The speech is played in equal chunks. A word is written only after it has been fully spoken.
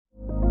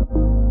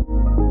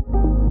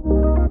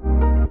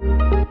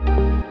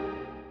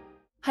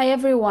Hi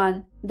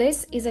everyone,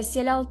 this is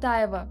Asiela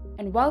Altaeva,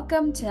 and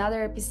welcome to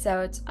another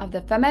episode of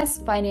the Femmes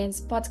Finance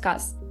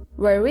Podcast,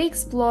 where we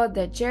explore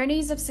the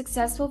journeys of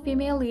successful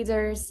female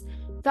leaders,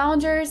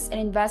 founders, and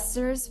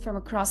investors from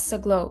across the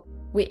globe.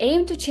 We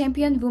aim to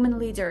champion women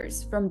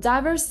leaders from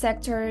diverse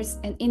sectors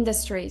and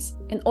industries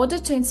in order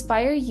to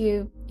inspire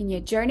you in your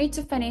journey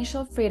to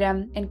financial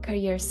freedom and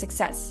career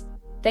success.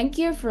 Thank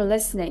you for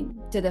listening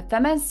to the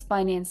Femmes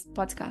Finance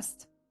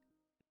Podcast.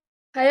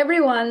 Hi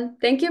everyone,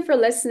 thank you for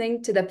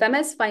listening to the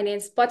Femmes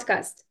Finance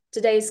Podcast.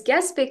 Today's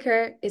guest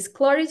speaker is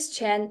Cloris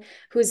Chen,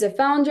 who is the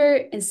founder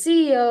and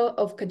CEO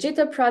of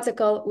Cogito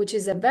Protocol, which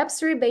is a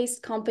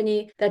Web3-based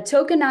company that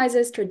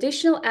tokenizes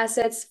traditional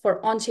assets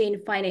for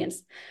on-chain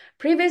finance.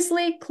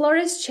 Previously,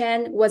 Cloris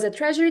Chen was a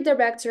Treasury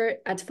Director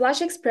at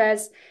Flash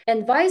Express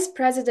and Vice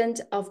President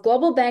of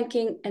Global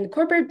Banking and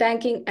Corporate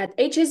Banking at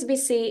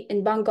HSBC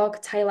in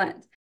Bangkok,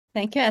 Thailand.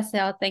 Thank you,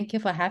 Estelle. Thank you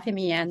for having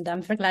me, and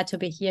I'm very glad to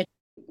be here.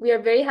 We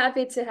are very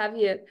happy to have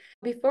you.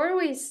 Before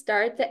we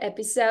start the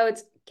episode,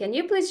 can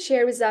you please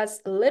share with us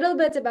a little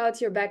bit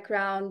about your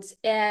background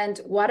and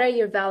what are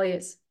your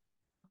values?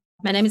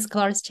 My name is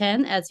Cloris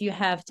Chen, as you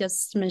have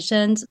just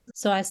mentioned.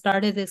 So I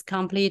started this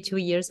company 2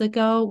 years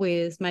ago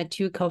with my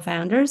two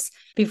co-founders.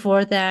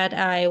 Before that,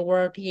 I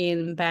worked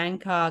in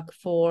Bangkok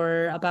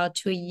for about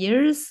 2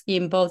 years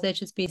in both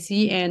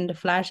HSBC and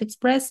Flash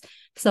Express.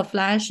 So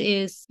Flash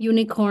is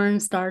unicorn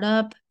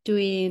startup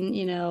doing,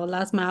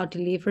 last mile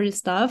delivery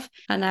stuff.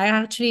 And I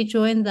actually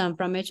joined them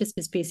from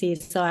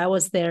HSBC. So I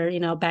was their,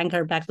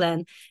 banker back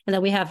then. And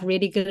then we have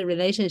really good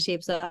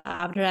relationships. So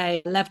after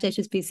I left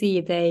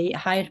HSBC, they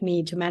hired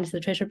me to manage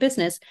the treasury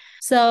business.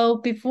 So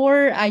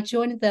before I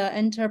joined the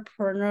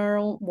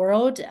entrepreneurial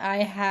world, I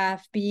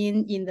have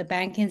been in the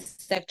banking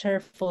sector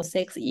for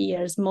 6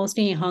 years,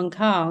 mostly in Hong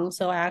Kong.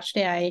 So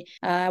actually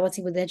I was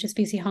with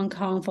HSBC Hong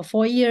Kong for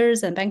 4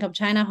 years and Bank of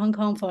China Hong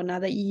Kong for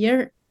another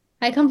year.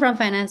 I come from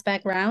finance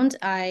background.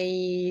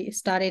 I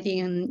studied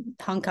in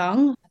Hong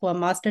Kong for a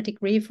master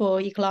degree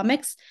for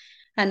economics.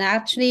 And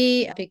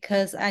actually,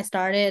 because I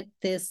started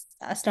this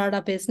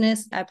startup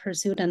business, I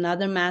pursued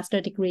another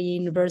master degree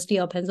in University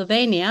of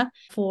Pennsylvania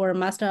for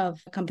Master of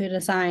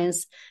Computer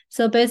Science.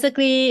 So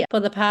basically,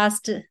 for the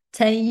past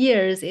 10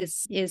 years,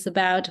 it's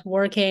about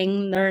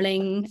working,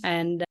 learning,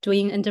 and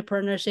doing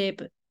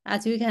entrepreneurship.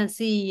 As you can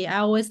see, I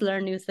always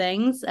learn new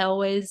things. I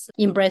always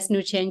embrace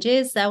new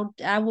changes.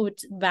 I would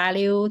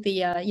value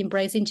the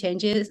embracing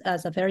changes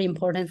as a very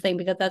important thing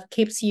because that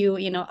keeps you,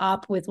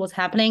 up with what's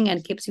happening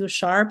and keeps you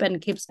sharp and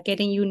keeps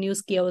getting you new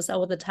skills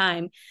all the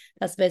time.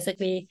 That's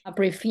basically a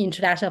brief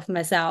introduction of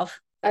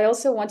myself. I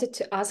also wanted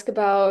to ask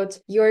about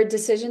your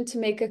decision to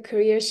make a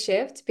career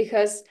shift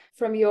because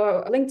from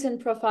your LinkedIn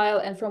profile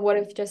and from what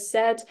I've just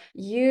said,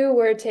 you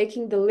were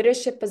taking the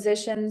leadership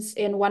positions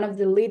in one of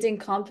the leading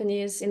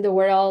companies in the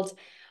world.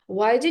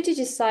 Why did you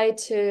decide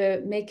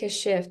to make a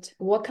shift?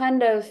 What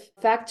kind of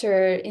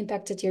factor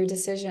impacted your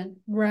decision?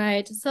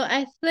 Right. So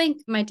I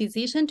think my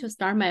decision to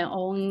start my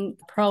own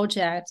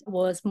project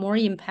was more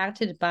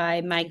impacted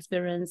by my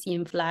experience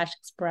in Flash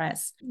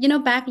Express.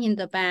 Back in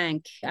the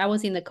bank, I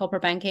was in the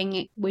corporate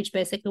banking, which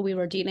basically we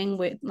were dealing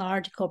with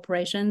large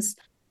corporations.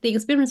 The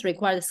experience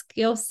required a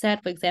skill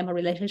set, for example,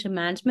 relationship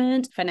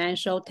management,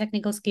 financial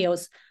technical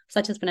skills,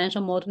 such as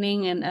financial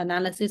modeling and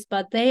analysis,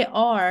 but they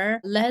are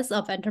less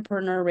of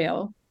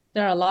entrepreneurial.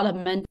 There are a lot of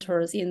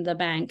mentors in the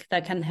bank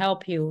that can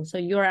help you. So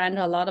you are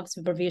under a lot of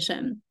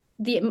supervision.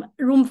 The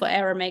room for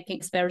error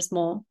making is very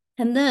small.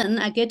 And then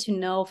I get to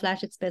know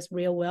Flash Express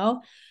real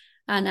well.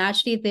 And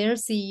actually their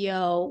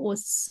CEO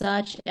was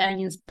such an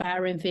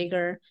inspiring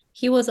figure.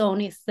 He was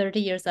only 30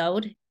 years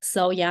old,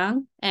 so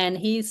young, and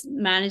he's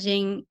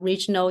managing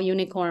regional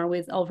unicorn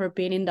with over $1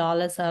 billion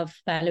of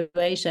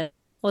valuation.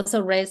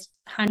 Also raised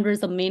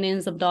hundreds of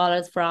millions of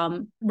dollars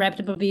from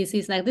reputable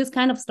VCs. Like this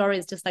kind of story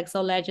is just like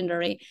so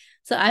legendary.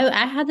 So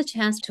I had the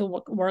chance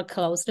to work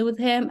closely with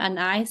him, and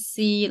I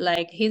see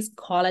like his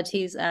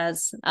qualities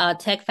as a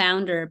tech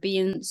founder,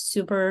 being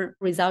super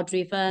result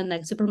driven,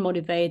 like super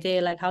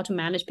motivated, like how to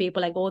manage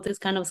people, like all these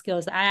kind of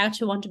skills. I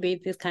actually want to be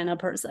this kind of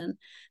person.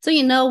 So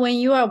when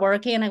you are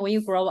working, like when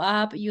you grow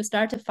up, you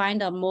start to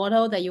find a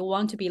model that you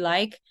want to be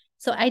like.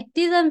 So I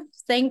didn't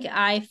think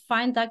I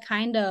find that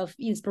kind of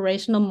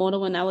inspirational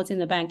model when I was in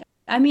the bank.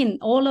 I mean,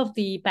 all of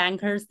the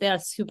bankers, they are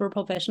super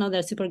professional,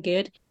 they're super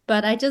good,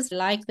 but I just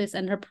like this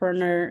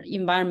entrepreneur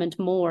environment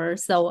more.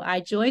 So I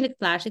joined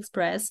Flash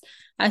Express.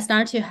 I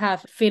started to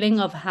have a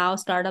feeling of how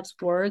startups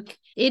work.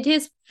 It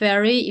is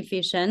very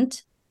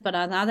efficient, but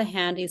on the other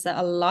hand, it's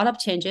a lot of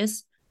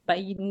changes, but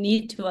you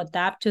need to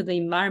adapt to the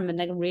environment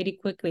like really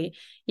quickly.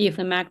 If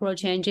the macro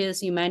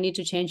changes, you might need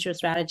to change your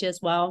strategy as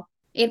well.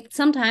 It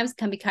sometimes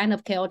can be kind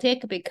of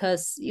chaotic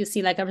because you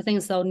see like everything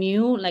is so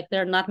new, like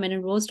there are not many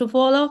rules to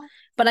follow,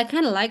 but I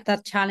kind of like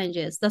that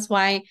challenges. That's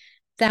why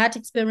that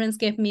experience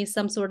gave me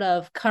some sort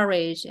of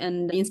courage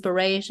and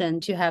inspiration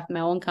to have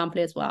my own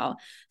company as well.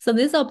 So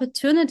this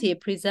opportunity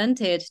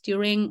presented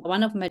during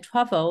one of my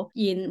travel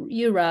in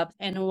Europe,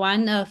 and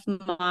one of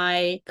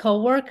my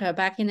coworker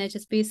back in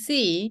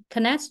HSBC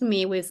connected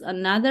me with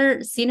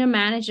another senior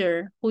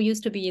manager who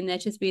used to be in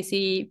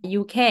HSBC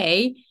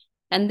UK.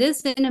 And this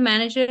senior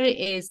manager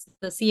is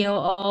the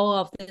COO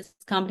of this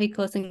company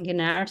called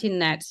Singularity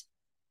Net.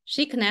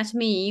 She connected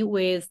me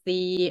with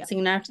the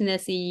Singularity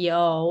Net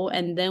CEO,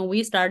 and then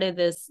we started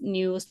this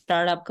new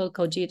startup called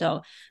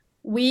Cogito.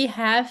 We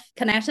have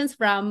connections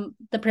from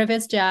the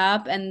previous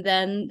job, and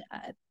then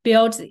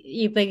built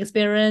the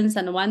experience.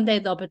 And one day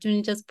the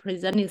opportunity just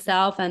presented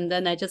itself, and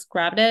then I just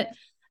grabbed it.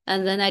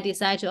 And then I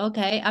decided,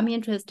 okay, I'm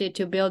interested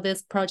to build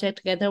this project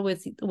together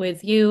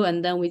with you.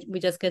 And then we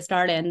just get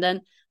started. And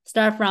then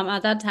start from,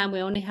 at that time,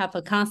 we only have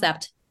a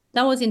concept.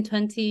 That was in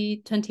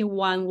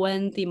 2021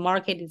 when the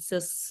market is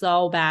just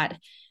so bad.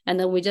 And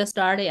then we just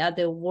started at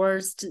the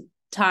worst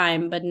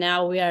time, but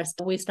now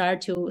we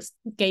start to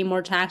gain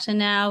more traction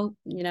now,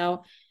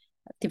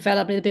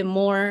 develop a little bit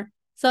more.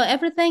 So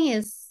everything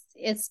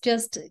it's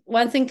just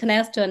one thing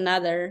connects to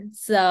another.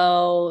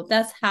 So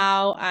that's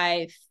how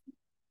I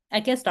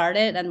get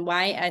started, and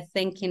why I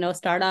think,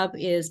 startup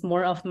is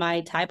more of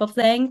my type of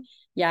thing.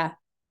 Yeah.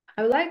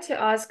 I would like to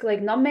ask,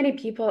 not many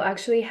people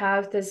actually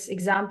have this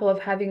example of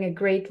having a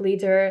great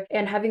leader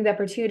and having the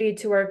opportunity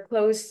to work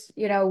close,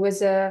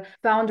 with a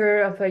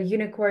founder of a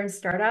unicorn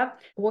startup.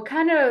 What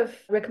kind of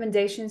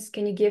recommendations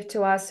can you give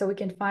to us so we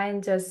can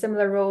find a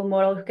similar role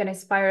model who can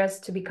inspire us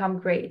to become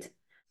great?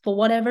 For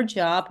whatever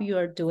job you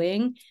are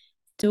doing,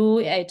 do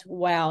it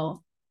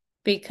well.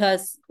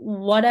 Because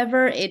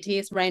whatever it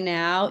is right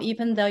now,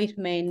 even though it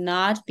may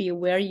not be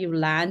where you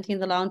land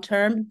in the long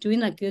term,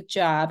 doing a good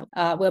job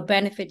will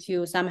benefit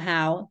you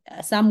somehow,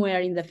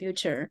 somewhere in the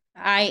future.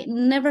 I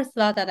never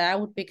thought that I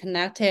would be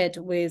connected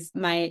with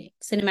my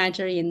senior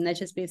manager in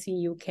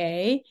HSBC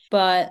UK,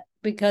 but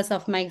because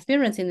of my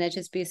experience in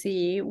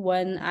HSBC,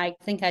 when I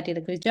think I did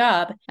a good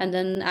job, and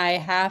then I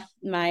have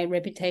my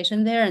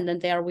reputation there, and then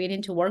they are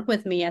willing to work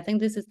with me. I think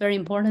this is very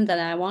important that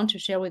I want to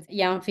share with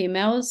young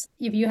females.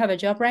 If you have a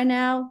job right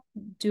now,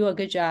 do a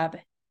good job.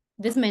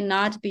 This may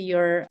not be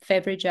your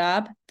favorite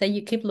job, then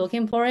you keep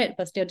looking for it,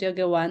 but still do a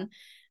good one.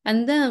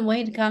 And then when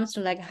it comes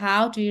to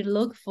how do you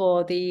look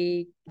for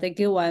the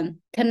good one,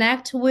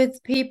 connect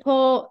with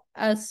people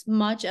as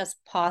much as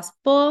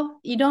possible.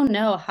 You don't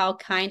know how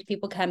kind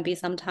people can be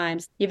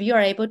sometimes. If you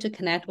are able to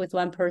connect with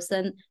one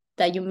person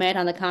that you met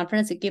on the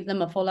conference, you give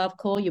them a follow-up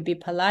call, you be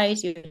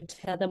polite, you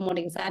tell them what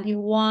exactly you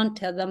want,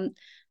 tell them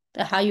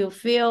how you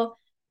feel.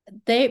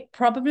 They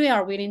probably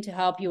are willing to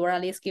help you, or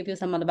at least give you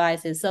some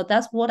advices. So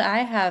that's what I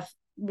have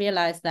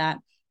realized that.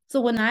 So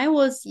when I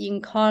was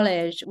in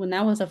college, when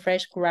I was a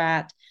fresh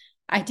grad,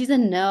 I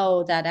didn't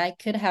know that I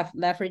could have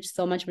leveraged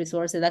so much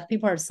resources, that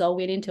people are so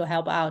willing to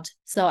help out.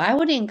 So I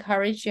would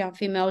encourage young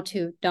female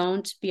to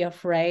don't be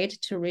afraid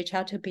to reach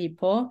out to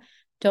people.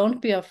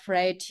 Don't be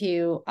afraid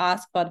to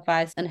ask for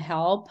advice and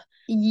help.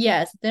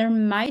 Yes, there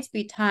might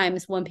be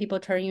times when people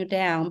turn you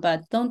down,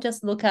 but don't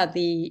just look at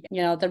the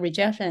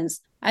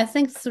rejections. I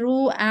think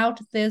throughout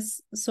this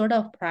sort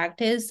of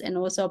practice, and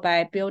also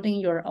by building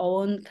your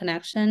own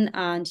connection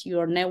and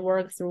your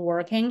network through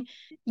working,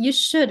 you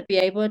should be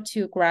able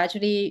to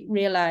gradually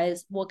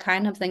realize what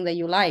kind of thing that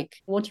you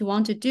like, what you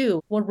want to do,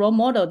 what role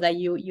model that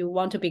you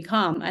want to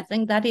become. I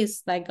think that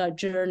is like a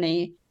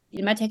journey.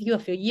 It might take you a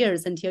few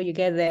years until you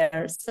get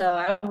there. So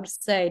I would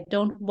say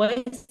don't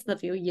waste a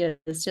few years,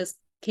 just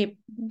keep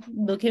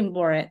looking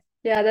for it.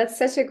 Yeah, that's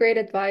such a great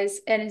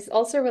advice. And it's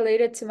also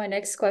related to my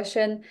next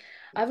question.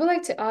 I would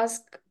like to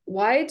ask,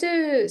 why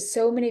do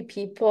so many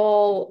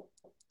people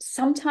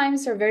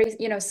sometimes are very,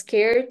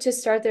 scared to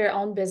start their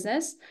own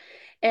business?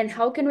 And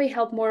how can we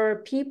help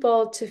more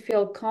people to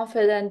feel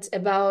confident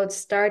about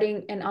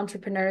starting an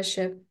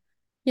entrepreneurship?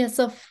 Yeah,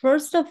 so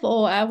first of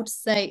all, I would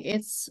say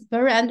it's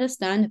very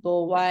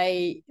understandable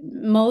why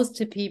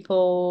most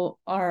people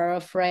are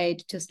afraid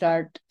to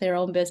start their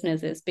own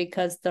businesses,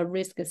 because the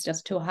risk is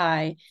just too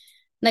high.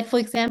 Like, for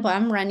example,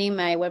 I'm running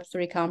my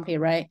Web3 company,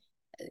 right?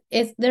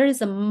 There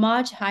is a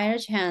much higher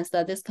chance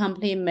that this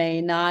company may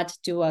not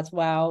do as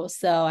well.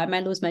 So I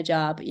might lose my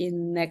job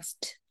in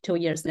next 2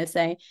 years, let's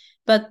say.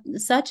 But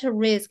such a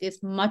risk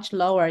is much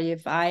lower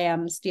if I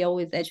am still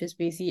with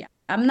HSBC.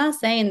 I'm not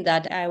saying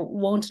that I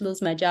won't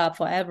lose my job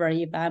forever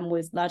if I'm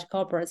with large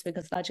corporates,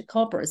 because large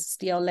corporates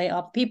still lay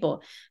off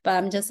people. But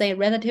I'm just saying,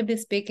 relatively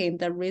speaking,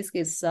 the risk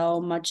is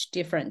so much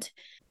different.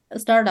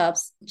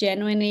 Startups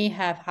genuinely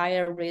have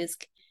higher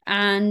risk.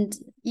 And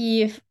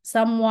if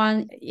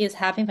someone is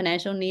having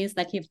financial needs,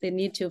 like if they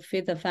need to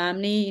feed the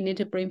family, you need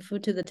to bring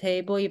food to the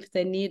table, if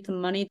they need the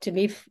money to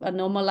live a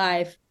normal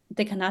life,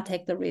 they cannot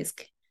take the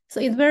risk. So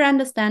it's very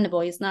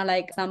understandable. It's not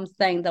like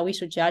something that we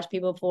should judge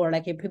people for.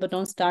 Like if people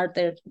don't start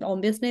their own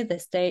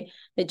business, they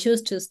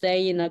choose to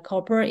stay in a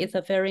corporate. It's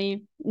a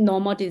very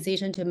normal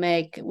decision to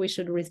make. We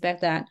should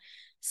respect that.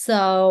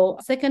 So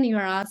second, you're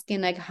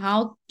asking like,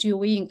 how do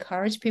we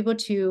encourage people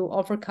to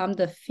overcome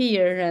the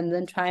fear and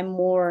then try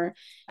more?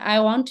 I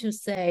want to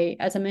say,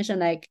 as I mentioned,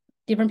 like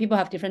different people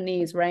have different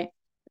needs, right?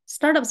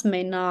 Startups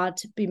may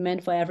not be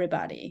meant for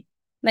everybody.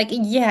 Like,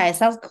 yeah, it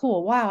sounds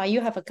cool. Wow,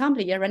 you have a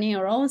company, you're running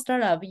your own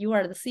startup, you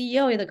are the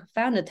CEO, you're the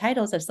founder,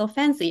 titles are so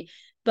fancy.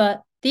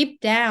 But deep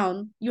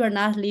down, you are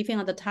not living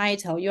on the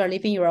title, you are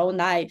living your own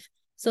life.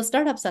 So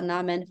startups are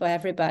not meant for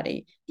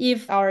everybody.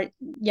 If our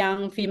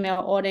young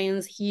female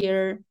audience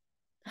here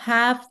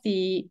have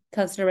the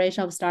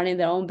consideration of starting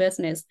their own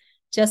business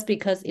just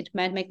because it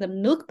might make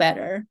them look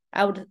better,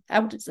 I would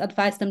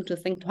advise them to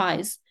think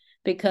twice,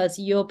 because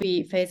you'll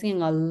be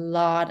facing a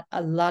lot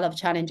of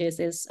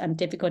challenges and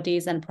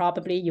difficulties, and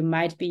probably you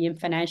might be in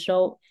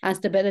financial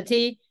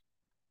instability,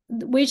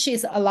 which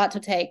is a lot to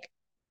take.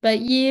 But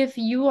if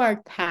you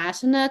are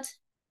passionate,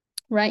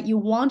 right, you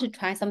want to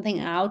try something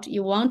out,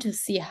 you want to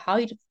see how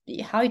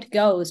it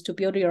goes to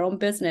build your own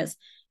business,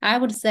 I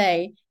would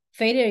say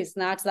failure is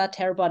not that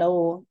terrible at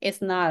all.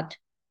 It's not.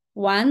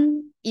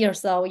 One, you're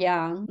so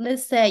young.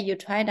 Let's say you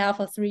tried out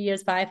for 3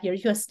 years, 5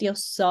 years, you're still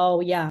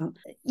so young.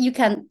 You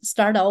can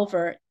start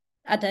over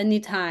at any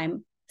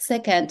time.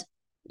 Second,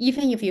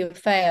 even if you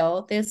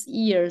fail, these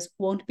years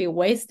won't be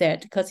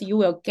wasted, because you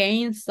will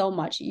gain so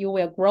much, you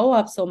will grow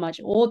up so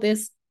much. All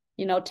this,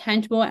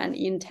 tangible and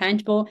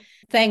intangible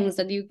things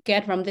that you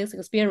get from this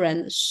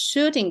experience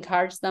should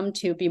encourage them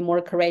to be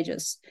more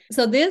courageous.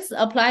 So this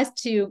applies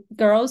to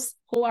girls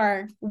who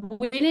are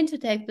willing to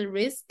take the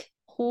risk,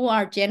 who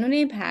are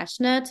genuinely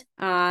passionate,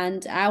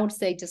 and I would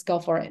say just go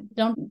for it.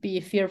 Don't be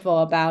fearful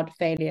about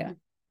failure.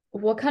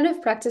 What kind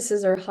of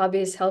practices or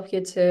hobbies help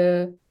you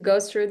to go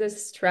through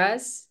this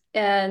stress?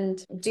 And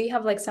do you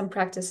have like some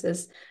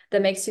practices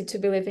that makes you to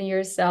believe in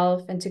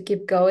yourself and to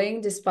keep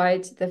going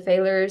despite the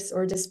failures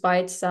or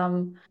despite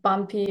some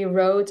bumpy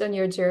road on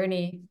your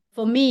journey?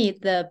 For me,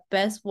 the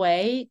best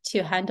way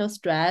to handle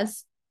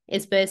stress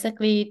is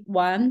basically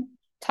one,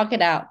 talk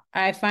it out.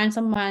 I find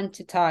someone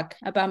to talk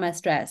about my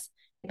stress.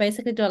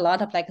 Basically do a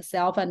lot of like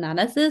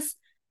self-analysis.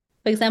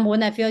 For example,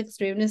 when I feel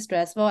extremely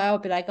stressful, I will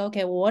be like,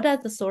 okay, what are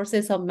the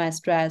sources of my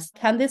stress?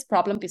 Can this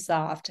problem be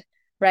solved?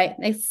 Right?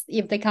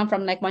 If they come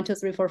from like 1, 2,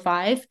 3, 4,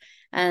 5,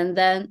 and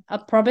then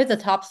probably the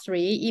top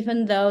three,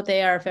 even though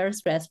they are very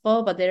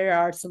stressful, but there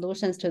are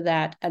solutions to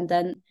that. And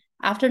then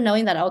after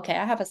knowing that, okay,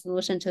 I have a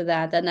solution to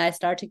that, then I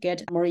start to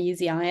get more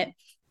easy on it.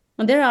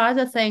 And there are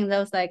other things that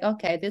was like,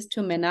 okay, these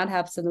two may not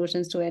have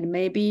solutions to it.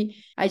 Maybe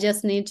I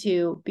just need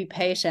to be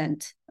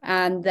patient.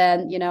 And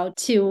then,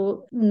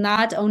 to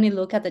not only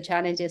look at the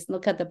challenges,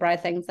 look at the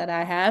bright things that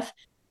I have,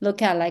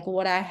 look at like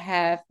what I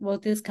have,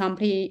 what this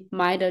company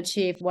might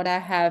achieve, what I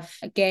have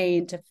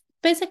gained.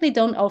 Basically,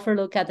 don't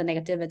overlook at the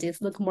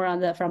negativities, look more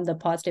from the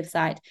positive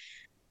side.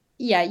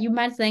 Yeah, you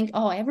might think,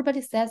 oh,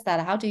 everybody says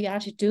that. How do you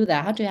actually do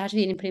that? How do you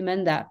actually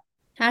implement that?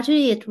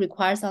 Actually, it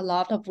requires a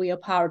lot of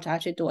willpower to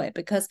actually do it,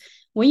 because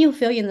when you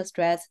feel in the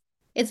stress,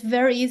 it's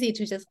very easy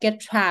to just get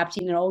trapped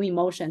in your own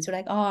emotions. You're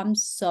like, oh, I'm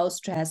so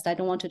stressed. I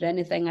don't want to do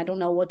anything. I don't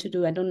know what to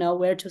do. I don't know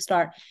where to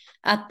start.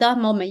 At that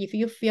moment, if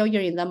you feel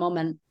you're in that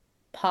moment,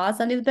 pause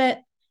a little bit,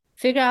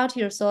 figure out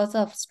your source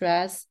of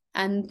stress,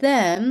 and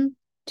then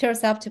tell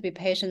yourself to be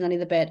patient a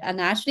little bit.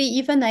 And actually,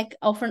 even like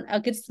often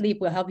a good sleep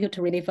will help you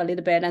to relieve a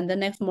little bit. And the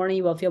next morning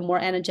you will feel more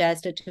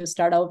energized to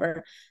start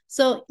over.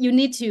 So you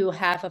need to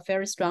have a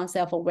very strong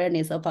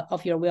self-awareness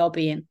of your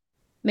well-being.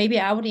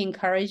 Maybe I would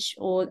encourage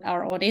all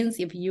our audience,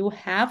 if you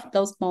have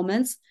those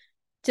moments,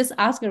 just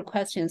ask your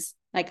questions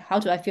like, how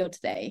do I feel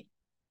today?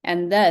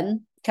 And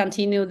then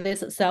continue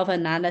this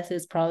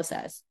self-analysis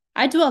process.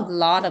 I do a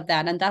lot of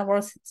that, and that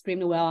works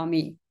extremely well on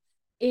me.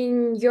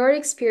 In your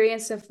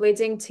experience of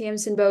leading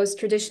teams in both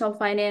traditional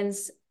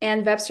finance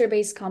and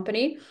Webster-based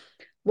company,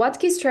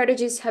 what key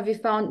strategies have you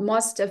found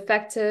most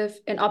effective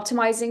in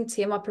optimizing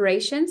team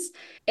operations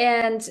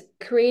and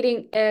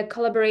creating a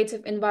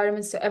collaborative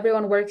environment so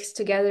everyone works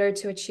together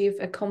to achieve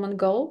a common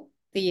goal?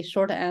 The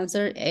short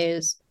answer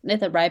is let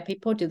the right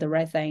people do the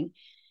right thing.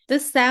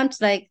 This sounds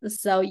like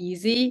so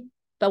easy,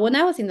 but when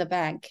I was in the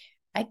bank,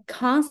 I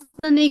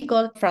constantly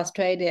got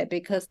frustrated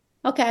because,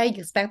 okay, I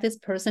expect this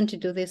person to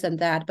do this and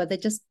that, but they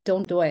just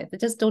don't do it. They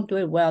just don't do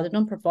it well. They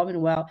don't perform it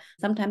well.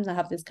 Sometimes I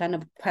have this kind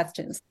of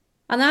questions.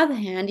 On the other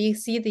hand, you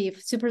see the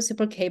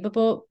super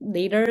capable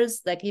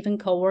leaders, like even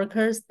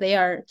coworkers, they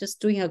are just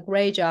doing a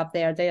great job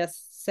there. They are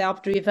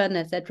self-driven,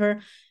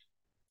 etc.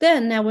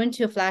 Then I went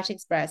to Flash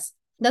Express.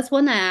 That's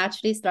when I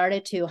actually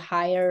started to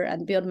hire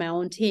and build my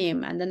own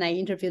team. And then I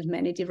interviewed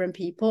many different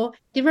people.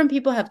 Different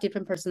people have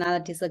different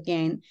personalities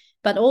again.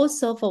 But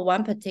also for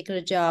one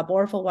particular job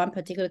or for one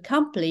particular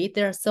company,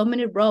 there are so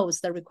many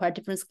roles that require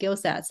different skill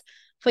sets.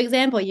 For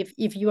example,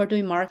 if you are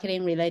doing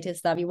marketing related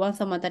stuff, you want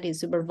someone that is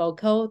super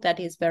vocal,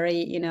 that is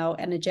very,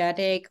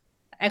 energetic,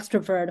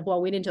 extrovert, who are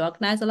willing to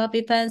organize a lot of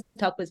events,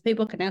 talk with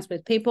people, connect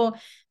with people.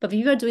 But if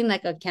you are doing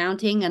like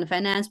accounting and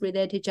finance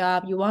related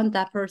job, you want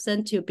that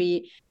person to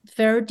be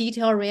very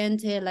detail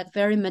oriented, like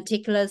very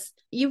meticulous.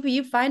 If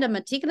you find a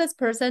meticulous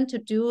person to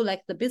do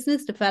like the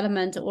business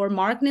development or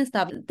marketing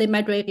stuff, they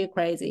might drive you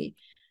crazy.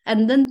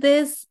 And then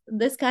this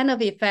kind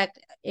of effect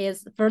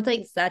is further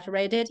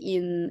exaggerated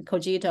in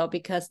Cogito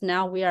because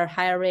now we are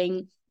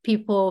hiring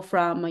people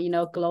from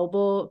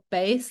global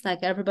base,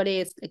 like everybody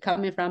is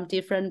coming from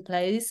different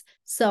place.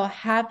 So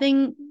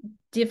having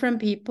different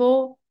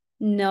people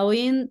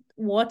knowing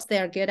what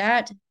they're good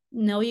at,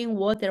 knowing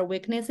what their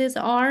weaknesses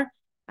are,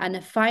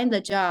 and find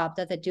the job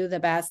that they do the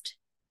best.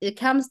 It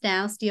comes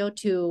down still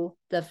to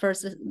the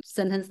first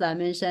sentence that I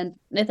mentioned: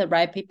 let the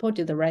right people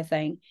do the right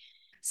thing.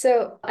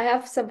 So I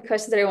have some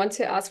questions that I want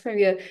to ask from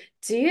you.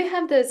 Do you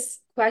have this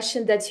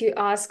question that you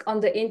ask on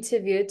the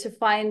interview to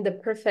find the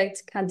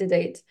perfect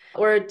candidate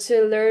or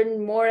to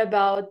learn more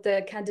about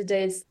the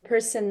candidate's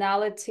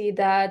personality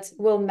that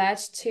will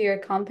match to your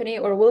company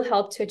or will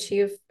help to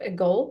achieve a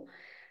goal?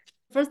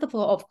 First of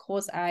all, of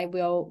course, I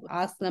will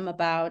ask them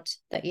about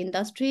the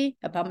industry,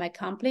 about my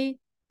company,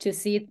 to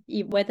see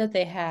whether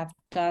they have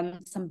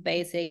done some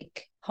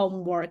basic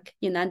homework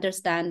in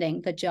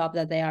understanding the job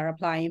that they are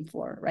applying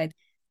for, right?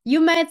 You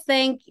might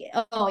think,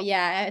 oh,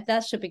 yeah,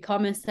 that should be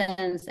common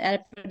sense.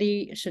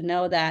 Everybody should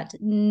know that.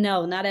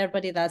 No, not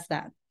everybody does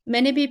that.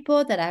 Many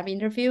people that I've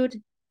interviewed,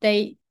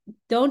 they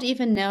don't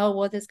even know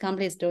what this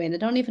company is doing. They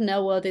don't even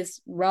know what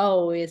this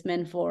role is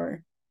meant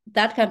for.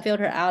 That can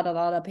filter out a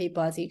lot of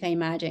people, as you can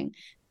imagine.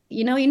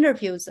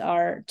 Interviews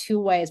are two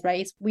ways,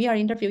 right? We are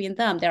interviewing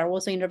them. They're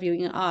also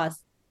interviewing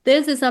us.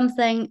 This is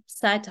something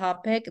side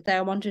topic that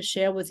I want to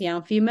share with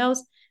young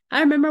females.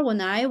 I remember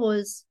when I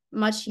was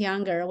much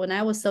younger, when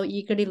I was so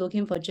eagerly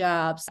looking for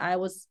jobs, I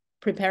was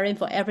preparing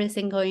for every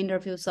single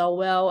interview so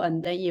well.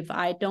 And then if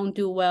I don't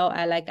do well,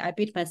 I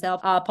beat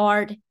myself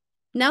apart.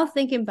 Now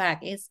thinking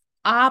back, it's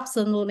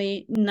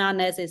absolutely not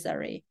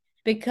necessary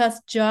because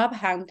job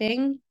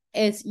hunting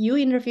is you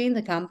interviewing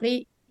the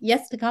company.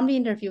 Yes, the company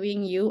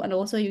interviewing you, and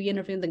also you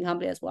interviewing the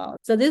company as well.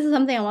 So this is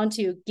something I want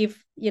to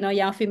give,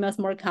 young females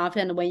more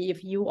confident when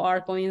if you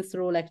are going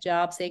through like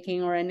job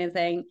seeking or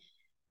anything,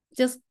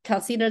 just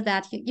consider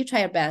that you try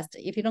your best.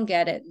 If you don't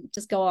get it,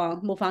 just go on,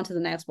 move on to the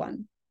next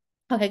one.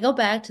 Okay, go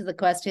back to the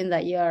question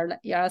that you're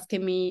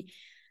asking me.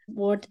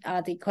 What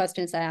are the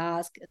questions I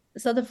ask?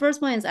 So the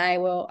first one is I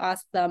will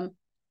ask them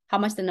how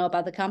much they know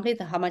about the company,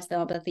 how much they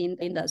know about the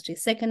industry.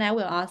 Second, I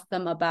will ask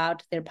them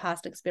about their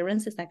past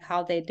experiences, like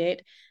how they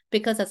did.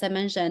 Because as I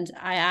mentioned,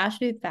 I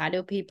actually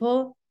value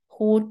people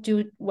who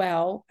do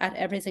well at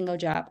every single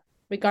job,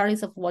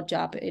 regardless of what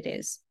job it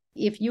is.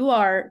 If you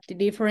are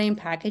delivering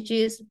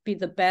packages, be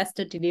the best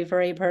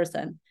delivery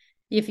person.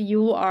 If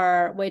you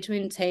are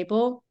waitering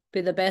table,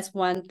 be the best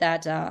one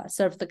that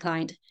serves the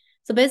client.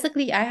 So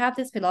basically, I have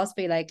this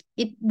philosophy, like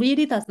it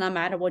really does not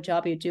matter what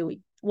job you do.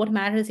 What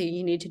matters is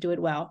you need to do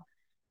it well.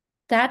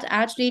 That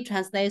actually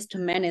translates to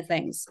many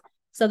things.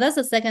 So that's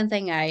the second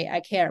thing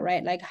I care,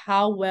 right? Like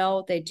how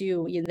well they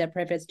do in their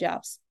previous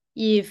jobs.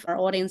 If our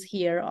audience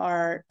here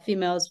are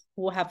females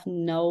who have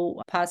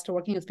no past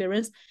working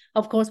experience,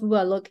 of course, we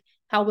will look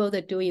how well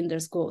they do in their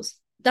schools.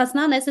 Does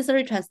not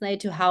necessarily translate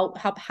to how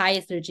high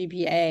is their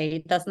GPA.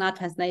 It does not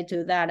translate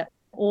to that.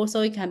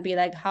 Also, it can be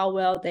like how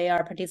well they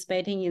are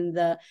participating in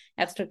the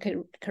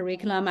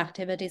extracurriculum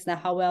activities and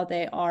how well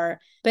they are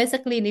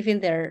basically living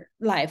their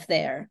life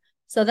there.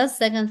 So that's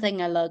the second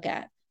thing I look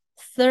at.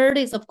 Third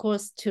is, of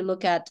course, to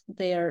look at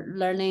their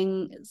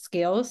learning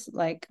skills,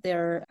 like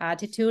their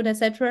attitude,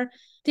 etc.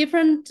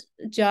 Different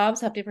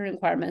jobs have different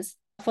requirements.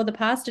 For the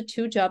past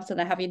two jobs that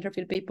I have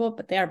interviewed people,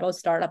 but they are both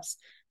startups.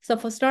 So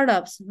for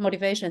startups,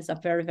 motivations are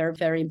very, very,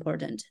 very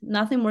important.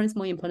 Nothing more is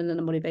more important than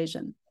the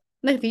motivation.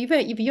 Like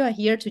if you are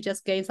here to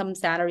just gain some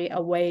salary,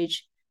 a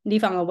wage,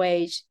 live on a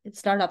wage,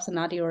 startups are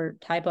not your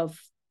type of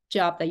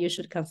job that you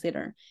should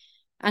consider.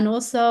 And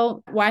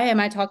also, why am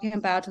I talking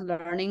about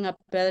learning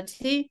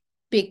ability?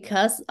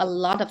 Because a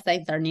lot of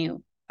things are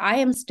new. I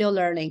am still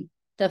learning.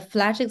 The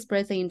Flash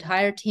Express, the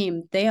entire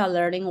team, they are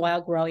learning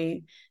while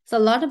growing. So a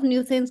lot of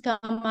new things come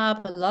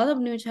up, a lot of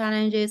new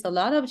challenges, a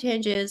lot of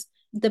changes.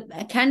 The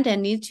candidate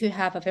needs to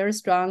have a very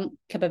strong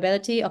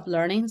capability of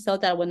learning so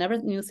that whenever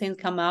new things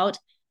come out,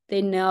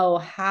 they know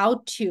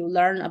how to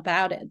learn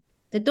about it.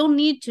 They don't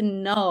need to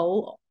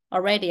know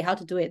already how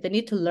to do it. They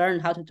need to learn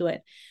how to do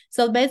it.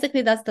 So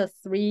basically, that's the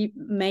three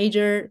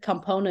major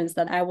components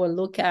that I will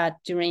look at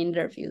during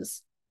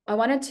interviews. I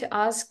wanted to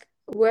ask,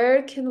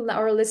 where can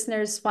our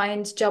listeners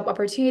find job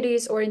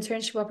opportunities or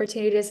internship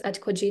opportunities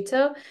at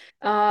Cogito?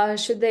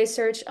 Should they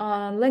search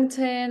on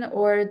LinkedIn,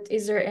 or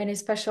is there any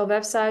special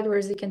website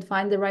where they can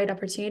find the right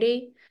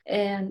opportunity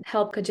and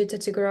help Cogito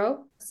to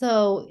grow?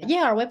 So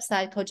yeah, our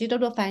website,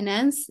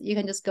 Cogito.finance, you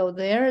can just go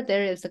there.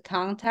 There is a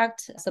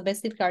contact. So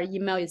basically our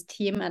email is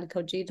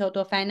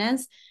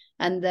team@Cogito.finance.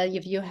 And then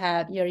if you're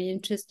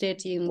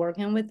interested in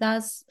working with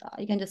us,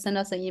 you can just send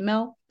us an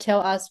email, tell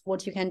us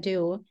what you can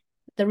do.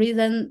 The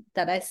reason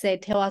that I say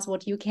tell us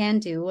what you can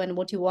do and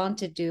what you want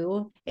to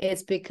do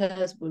is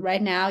because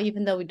right now,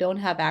 even though we don't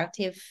have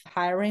active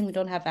hiring, we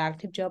don't have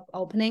active job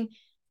opening,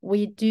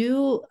 we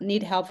do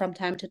need help from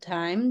time to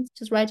time.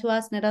 Just write to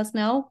us, let us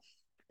know.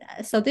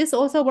 So this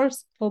also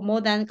works for more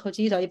than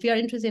Cogito. If you're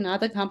interested in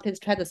other companies,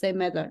 try the same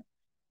method.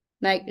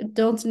 Like,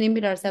 don't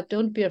limit yourself.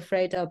 Don't be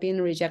afraid of being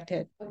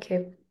rejected.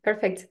 Okay.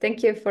 Perfect.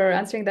 Thank you for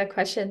answering that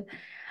question.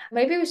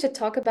 Maybe we should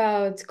talk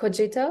about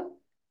Cogito.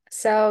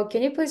 So,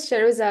 can you please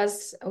share with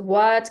us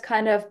what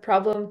kind of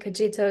problem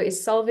Cogito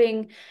is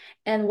solving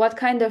and what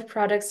kind of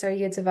products are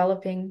you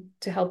developing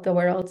to help the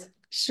world?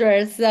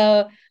 Sure.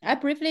 So I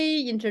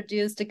briefly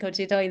introduced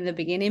Cogito in the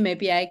beginning.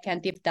 Maybe I can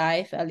deep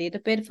dive a little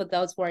bit for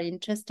those who are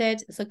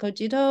interested. So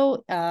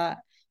Cogito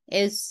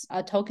is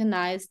a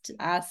tokenized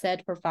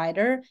asset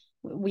provider.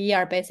 We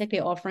are basically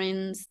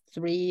offering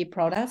three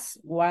products.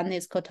 One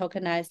is called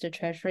tokenized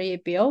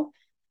treasury bill.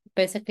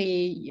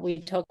 Basically,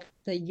 we took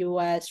the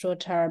US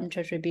short-term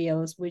treasury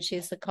bills, which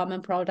is a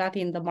common product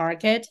in the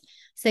market.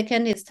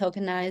 Second is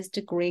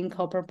tokenized green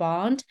copper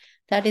bond.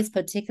 That is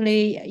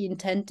particularly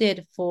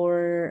intended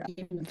for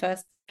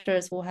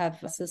investors who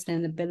have a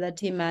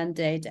sustainability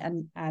mandate.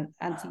 And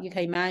you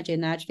can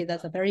imagine, actually,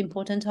 that's a very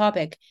important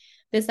topic.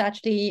 This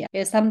actually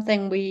is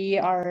something we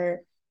are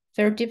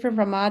very different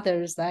from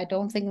others. I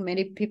don't think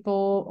many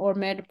people or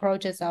many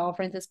projects are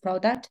offering this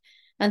product.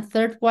 And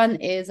third one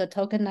is a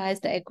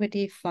tokenized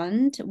equity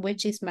fund,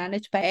 which is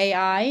managed by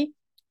AI.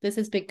 This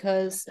is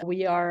because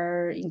we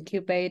are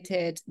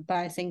incubated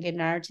by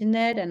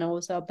Singularity.net, and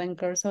also Ben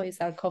Gerso is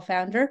our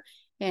co-founder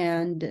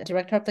and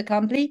director of the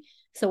company.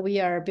 So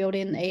we are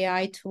building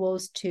AI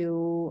tools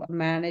to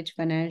manage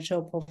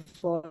financial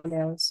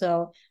portfolio.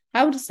 So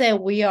I would say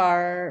we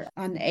are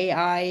an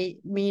AI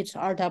meets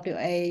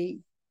RWA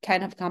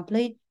kind of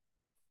company.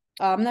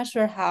 I'm not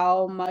sure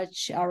how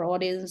much our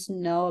audience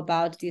know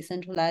about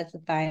decentralized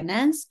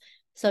finance.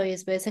 So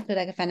it's basically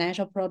like a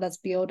financial products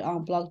built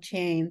on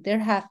blockchain. There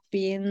have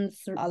been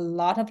a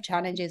lot of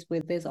challenges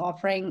with this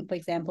offering. For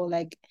example,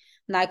 like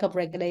lack of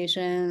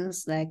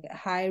regulations, like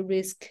high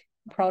risk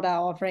product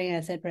offering,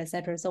 etc.,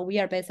 etc. So we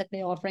are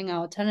basically offering an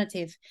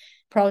alternative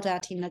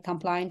product in a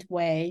compliant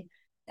way.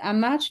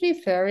 I'm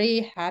actually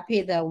very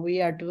happy that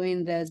we are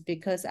doing this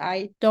because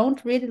I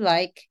don't really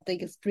like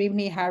the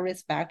extremely high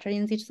risk factor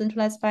in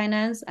decentralized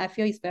finance. I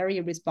feel it's very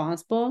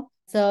irresponsible.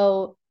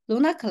 So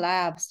Luna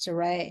collapsed,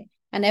 right?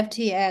 And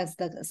FTX,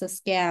 the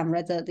scam,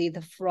 right?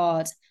 The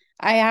fraud.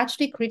 I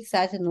actually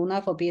criticized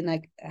Luna for being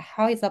like,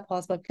 how is that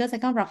possible? Because I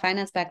come from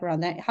finance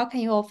background. How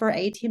can you offer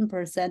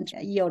 18%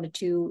 yield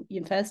to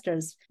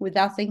investors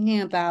without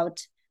thinking about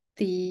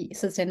the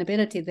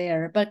sustainability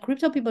there? But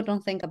crypto people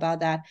don't think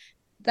about that.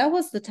 That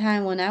was the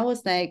time when I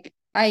was like,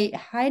 I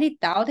highly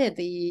doubted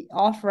the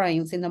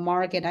offerings in the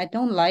market. I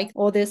don't like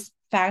all these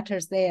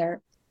factors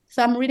there.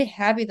 So I'm really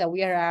happy that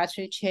we are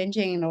actually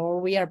changing,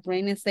 or we are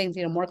bringing things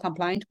in a more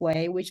compliant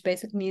way, which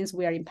basically means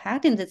we are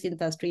impacting this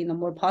industry in a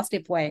more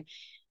positive way.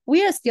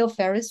 We are still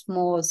very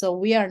small, so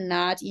we are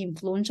not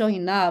influential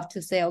enough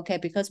to say, okay,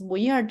 because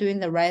we are doing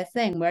the right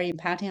thing, we're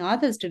impacting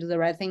others to do the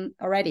right thing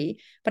already.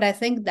 But I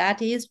think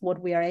that is what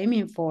we are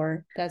aiming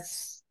for.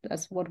 That's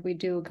what we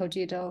do,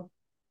 Cogito.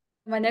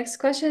 My next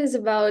question is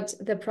about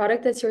the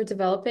product that you're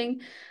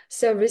developing.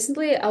 So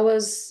recently I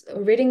was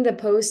reading the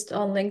post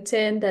on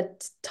LinkedIn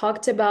that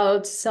talked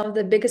about some of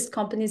the biggest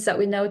companies that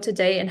we know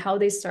today and how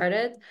they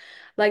started.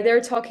 Like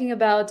they're talking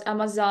about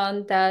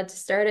Amazon that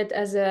started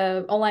as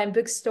an online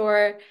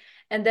bookstore,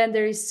 and then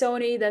there is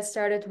Sony that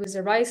started with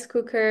a rice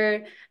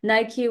cooker,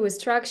 Nike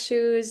with track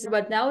shoes,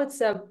 but now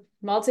it's a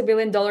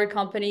multi-billion-dollar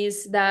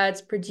companies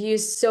that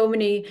produce so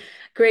many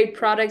great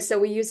products that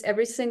we use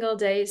every single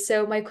day.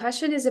 So my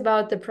question is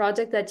about the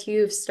project that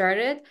you've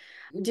started.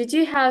 Did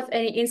you have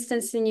any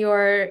instance in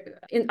your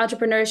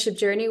entrepreneurship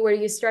journey where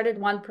you started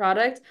one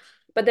product,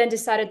 but then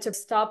decided to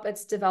stop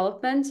its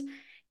development?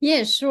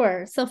 Yeah,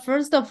 sure. So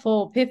first of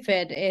all,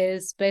 pivot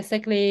is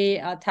basically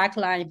a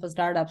tagline for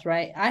startups,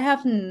 right? I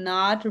have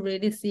not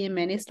really seen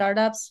many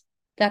startups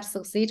that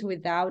succeed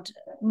without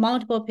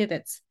multiple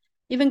pivots.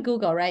 Even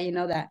Google, right? You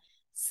know that.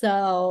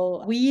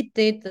 So we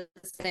did the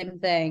same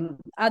thing.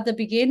 At the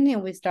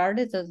beginning, we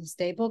started a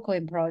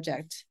stablecoin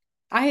project.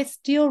 I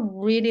still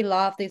really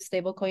love this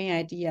stablecoin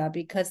idea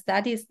because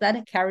that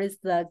carries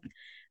the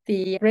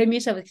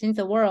image of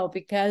the world,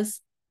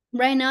 because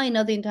right now,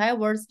 the entire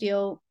world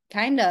still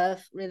kind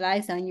of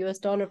relies on US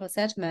dollar for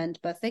settlement.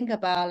 But think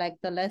about like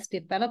the less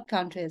developed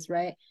countries,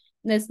 right?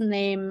 Let's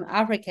name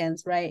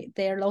Africans, right?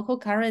 Their local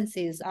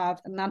currencies are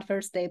not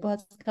very stable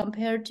as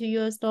compared to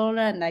US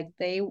dollar, and like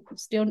they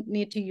still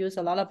need to use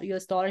a lot of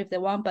US dollar if they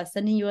want, but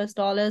sending US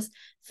dollars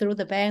through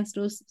the banks,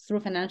 through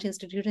financial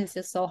institutions is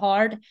just so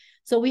hard.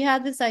 So we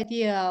had this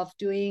idea of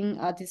doing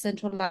a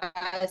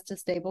decentralized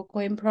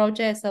stablecoin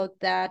project so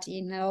that,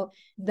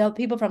 the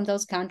people from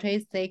those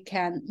countries, they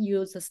can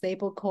use a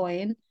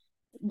stablecoin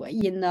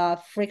in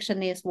a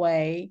frictionless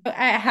way.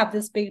 I have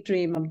this big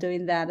dream of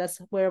doing that. That's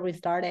where we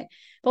started.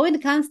 But when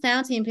it comes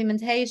down to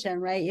implementation,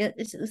 right,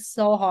 it's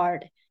so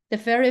hard. The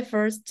very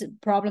first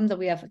problem that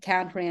we have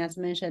encountering, as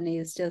mentioned,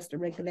 is just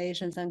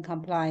regulations and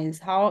compliance.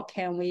 How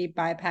can we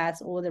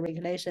bypass all the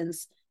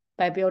regulations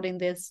by building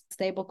this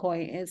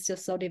stablecoin? It's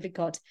just so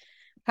difficult.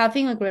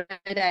 Having a great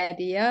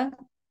idea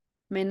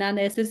may not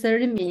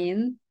necessarily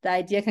mean the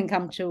idea can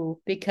come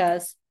true,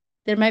 because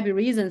there might be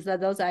reasons that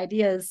those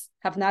ideas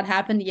have not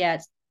happened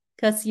yet.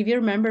 Because if you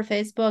remember,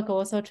 Facebook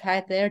also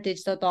tried their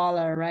digital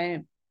dollar,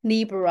 right?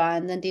 Libra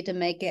and then didn't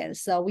make it.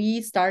 So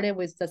we started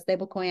with the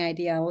stablecoin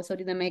idea, also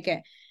didn't make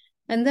it.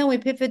 And then we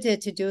pivoted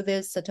to do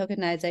this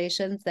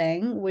tokenization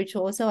thing, which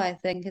also I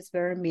think is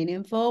very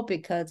meaningful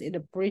because it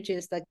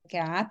bridges the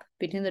gap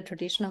between the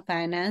traditional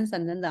finance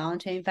and then the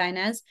on-chain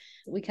finance.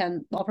 We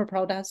can offer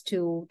products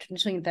to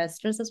traditional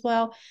investors as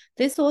well.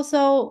 This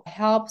also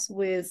helps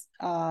with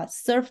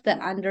serve the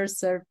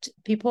underserved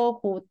people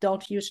who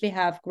don't usually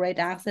have great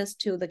access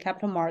to the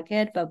capital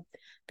market, but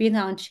being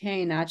on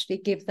chain actually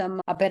give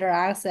them a better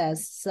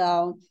access.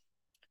 So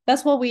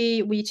that's what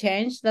we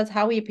changed. That's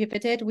how we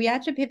pivoted. We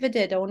actually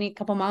pivoted only a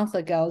couple months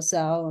ago.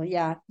 So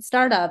yeah,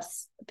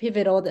 startups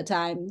pivot all the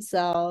time.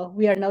 So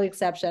we are no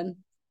exception.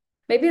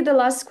 Maybe the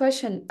last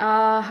question.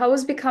 How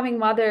has becoming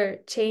mother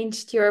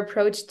changed your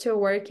approach to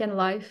work and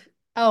life?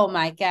 Oh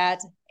my God.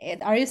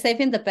 Are you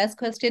saving the best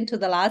question to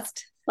the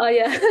last? Oh,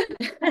 yeah.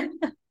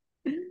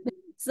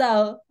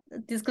 So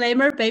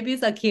disclaimer,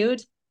 babies are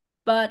cute,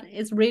 but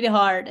it's really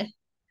hard.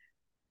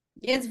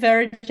 It's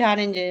very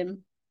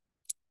challenging.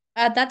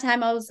 At that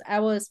time I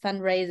was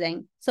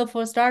fundraising. So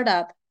for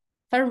startup,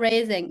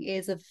 fundraising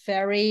is a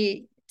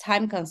very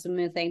time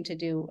consuming thing to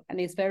do,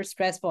 and it's very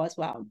stressful as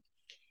well.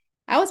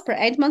 I was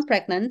 8 months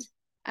pregnant.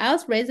 I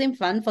was raising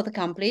funds for the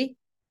company,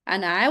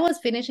 and I was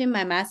finishing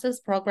my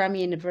master's program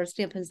in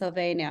University of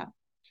Pennsylvania.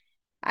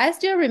 I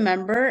still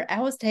remember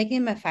I was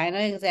taking my final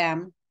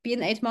exam,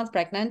 being 8 months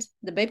pregnant.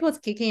 The baby was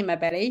kicking in my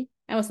belly.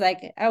 I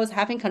was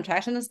having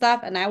contractions and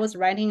stuff, and I was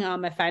writing on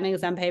my final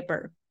exam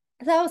paper.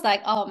 So I was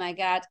like, oh my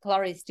God,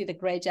 Cloris did a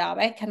great job.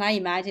 I cannot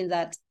imagine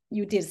that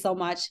you did so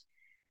much.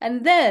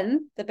 And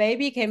then the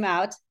baby came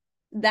out.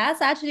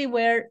 That's actually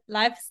where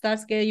life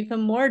starts getting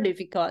even more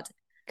difficult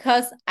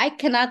because I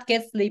cannot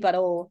get sleep at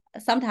all.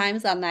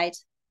 Sometimes at night,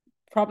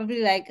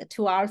 probably like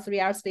 2 hours, 3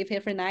 hours sleep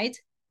every night.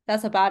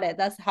 That's about it.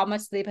 That's how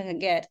much sleep I can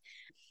get.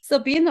 So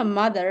being a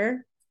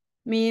mother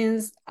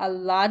means a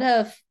lot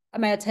of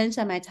my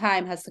attention, my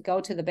time has to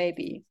go to the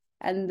baby.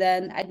 And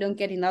then I don't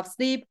get enough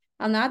sleep.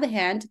 On the other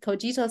hand,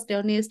 Cogito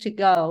still needs to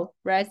go,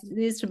 right? It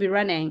needs to be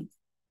running.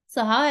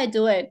 So how I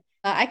do it,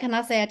 I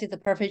cannot say I did the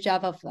perfect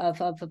job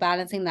of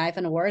balancing life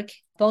and work.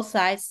 Both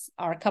sides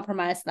are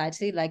compromised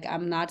slightly. Like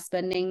I'm not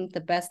spending the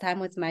best time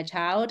with my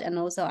child, and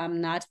also I'm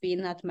not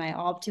being at my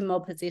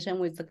optimal position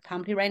with the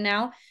company right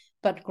now.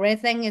 But great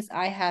thing is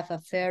I have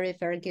a very,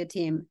 very good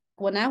team.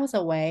 When I was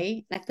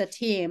away, like the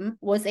team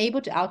was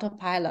able to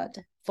autopilot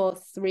for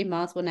 3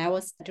 months when I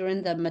was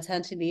during the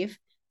maternity leave.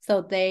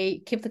 So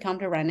they keep the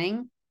company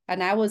running.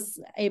 And I was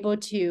able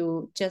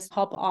to just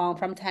hop on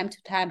from time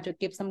to time to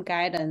give some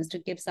guidance, to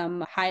give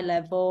some high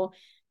level,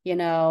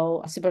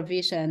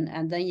 supervision.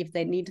 And then if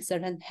they need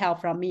certain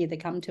help from me, they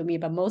come to me.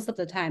 But most of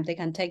the time they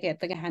can take it,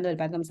 they can handle it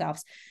by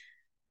themselves.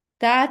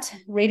 That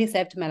really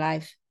saved my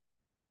life.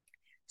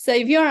 So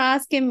if you're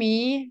asking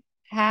me,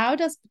 how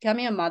does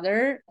becoming a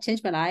mother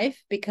change my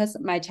life? Because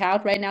my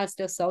child right now is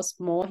still so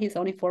small. He's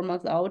only 4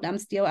 months old. I'm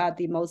still at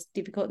the most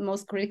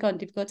critical and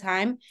difficult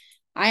time.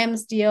 I am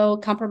still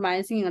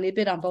compromising a little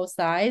bit on both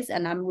sides,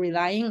 and I'm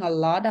relying a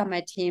lot on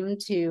my team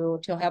to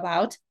help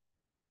out.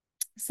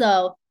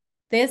 So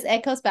this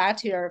echoes back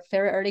to your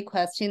very early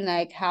question,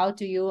 like how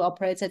do you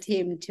operate a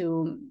team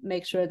to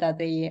make sure that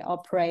they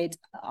operate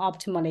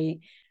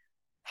optimally,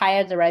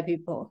 hire the right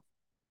people,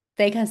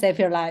 they can save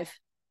your life.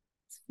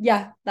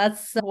 Yeah,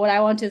 that's what I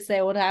want to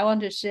say, what I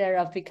want to share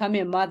of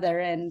becoming a mother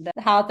and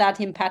how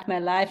that impact my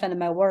life and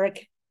my work.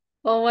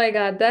 Oh my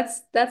God,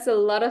 that's a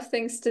lot of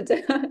things to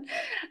do.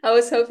 I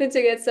was hoping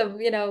to get some,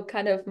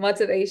 kind of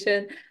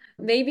motivation.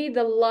 Maybe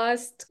the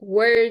last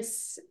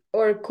words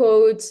or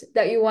quote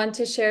that you want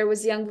to share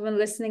with young women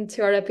listening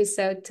to our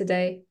episode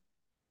today.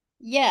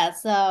 Yeah,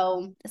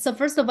 so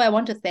first of all, I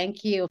want to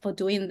thank you for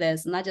doing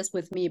this, not just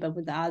with me, but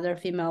with the other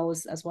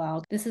females as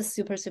well. This is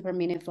super, super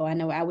meaningful. I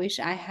know I wish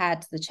I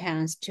had the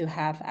chance to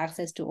have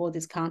access to all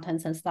these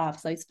contents and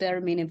stuff. So it's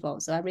very meaningful.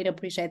 So I really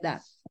appreciate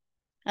that.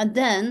 And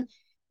then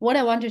what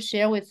I want to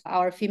share with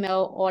our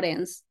female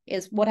audience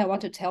is what I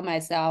want to tell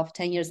myself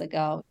 10 years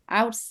ago.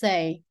 I would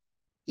say,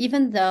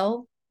 even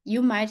though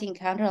you might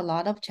encounter a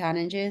lot of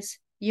challenges,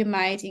 you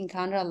might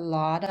encounter a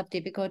lot of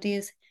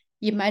difficulties,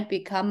 you might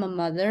become a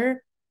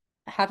mother,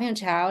 having a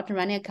child,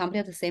 running a company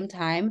at the same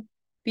time,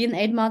 being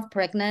 8 months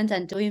pregnant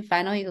and doing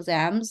final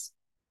exams,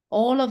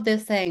 all of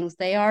these things,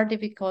 they are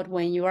difficult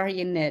when you are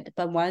in it.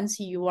 But once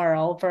you are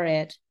over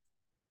it,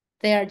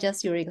 they are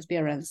just your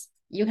experience.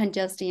 You can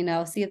just,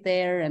 sit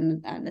there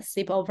and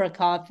sip over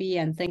coffee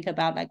and think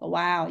about like,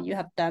 wow, you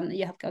have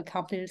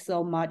accomplished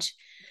so much.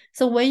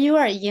 So when you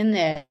are in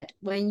it,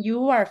 when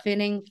you are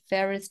feeling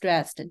very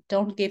stressed,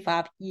 don't give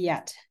up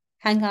yet.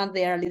 Hang on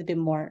there a little bit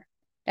more,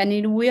 and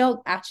it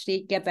will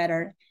actually get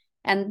better.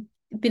 And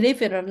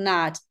believe it or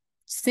not,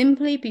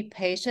 simply be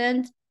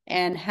patient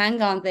and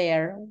hang on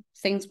there.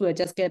 Things will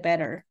just get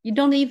better. You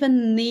don't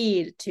even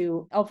need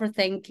to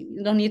overthink.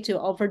 You don't need to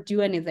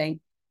overdo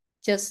anything.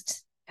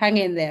 Just hang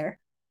in there.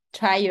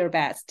 Try your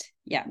best.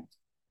 Yeah.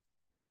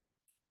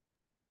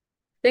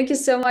 Thank you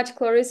so much,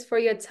 Cloris, for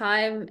your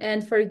time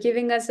and for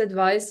giving us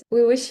advice.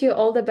 We wish you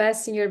all the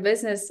best in your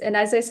business. And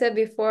as I said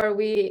before,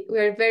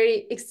 we're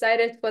very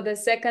excited for the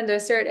second or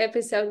third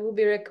episode we'll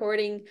be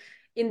recording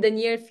in the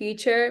near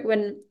future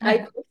when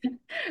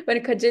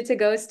when Cogito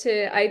goes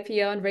to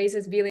IPO and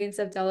raises billions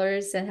of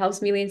dollars and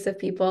helps millions of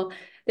people.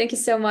 Thank you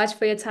so much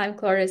for your time,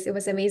 Cloris. It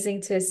was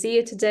amazing to see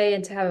you today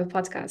and to have a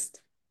podcast.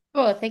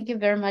 Oh, thank you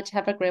very much.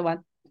 Have a great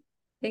one.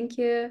 Thank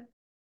you.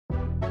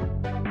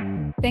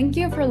 Thank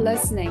you for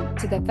listening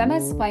to the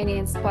Famous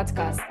Finance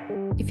Podcast.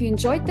 If you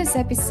enjoyed this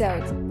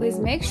episode, please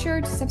make sure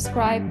to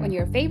subscribe on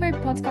your favorite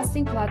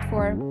podcasting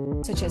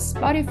platform, such as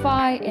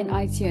Spotify and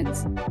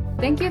iTunes.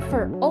 Thank you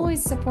for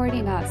always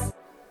supporting us.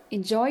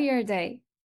 Enjoy your day.